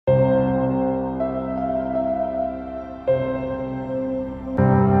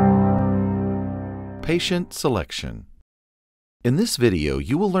Patient Selection. In this video,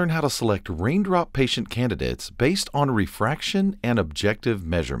 you will learn how to select raindrop patient candidates based on refraction and objective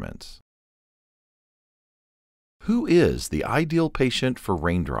measurements. Who is the ideal patient for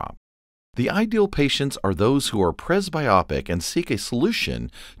raindrop? The ideal patients are those who are presbyopic and seek a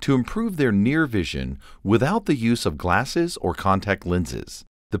solution to improve their near vision without the use of glasses or contact lenses.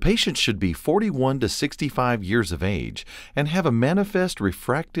 The patient should be 41 to 65 years of age and have a manifest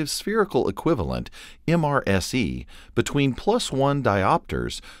refractive spherical equivalent, MRSE, between +1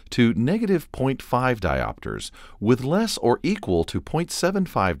 diopters to -0.5 diopters, with less or equal to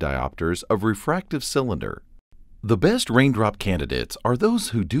 0.75 diopters of refractive cylinder. The best raindrop candidates are those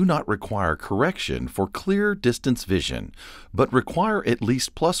who do not require correction for clear distance vision, but require at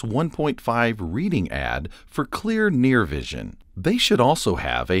least +1.5 reading add for clear near vision. They should also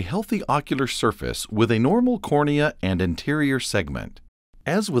have a healthy ocular surface with a normal cornea and anterior segment.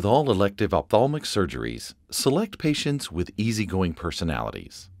 As with all elective ophthalmic surgeries, select patients with easygoing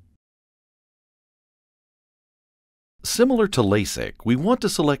personalities. Similar to LASIK, we want to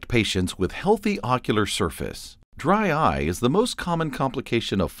select patients with healthy ocular surface. Dry eye is the most common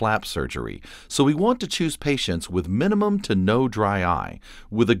complication of flap surgery, so we want to choose patients with minimum to no dry eye,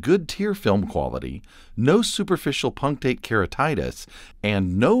 with a good tear film quality, no superficial punctate keratitis,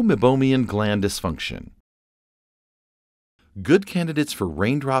 and no meibomian gland dysfunction. Good candidates for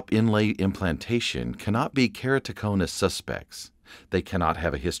raindrop inlay implantation cannot be keratoconus suspects. They cannot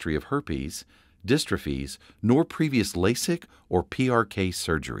have a history of herpes, dystrophies, nor previous LASIK or PRK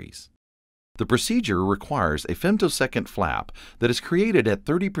surgeries. The procedure requires a femtosecond flap that is created at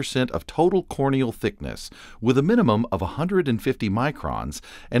 30% of total corneal thickness with a minimum of 150 microns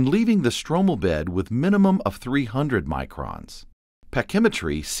and leaving the stromal bed with minimum of 300 microns.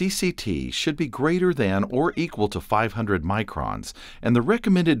 Pachymetry CCT should be greater than or equal to 500 microns, and the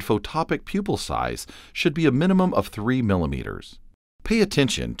recommended photopic pupil size should be a minimum of 3 millimeters. Pay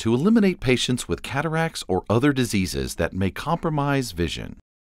attention to eliminate patients with cataracts or other diseases that may compromise vision.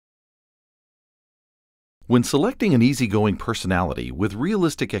 When selecting an easygoing personality with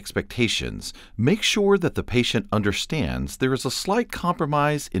realistic expectations, make sure that the patient understands there is a slight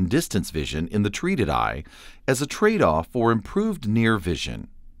compromise in distance vision in the treated eye as a trade-off for improved near vision.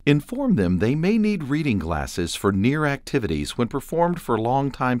 Inform them they may need reading glasses for near activities when performed for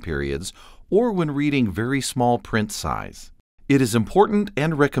long time periods or when reading very small print size. It is important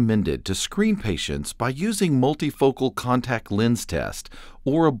and recommended to screen patients by using multifocal contact lens test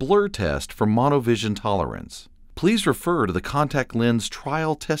or a blur test for monovision tolerance. Please refer to the contact lens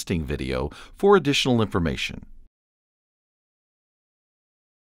trial testing video for additional information.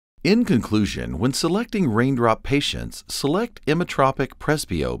 In conclusion, when selecting raindrop patients, select emmetropic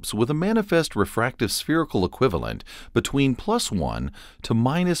presbyopes with a manifest refractive spherical equivalent between +1 to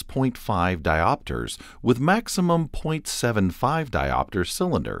 -0.5 diopters with maximum 0.75 diopter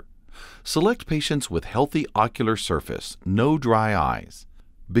cylinder. Select patients with healthy ocular surface, no dry eyes.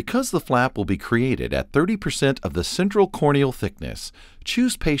 Because the flap will be created at 30% of the central corneal thickness,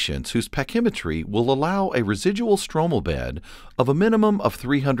 choose patients whose pachymetry will allow a residual stromal bed of a minimum of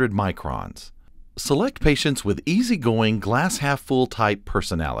 300 microns. Select patients with easygoing glass-half-full type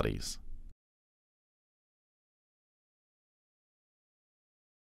personalities.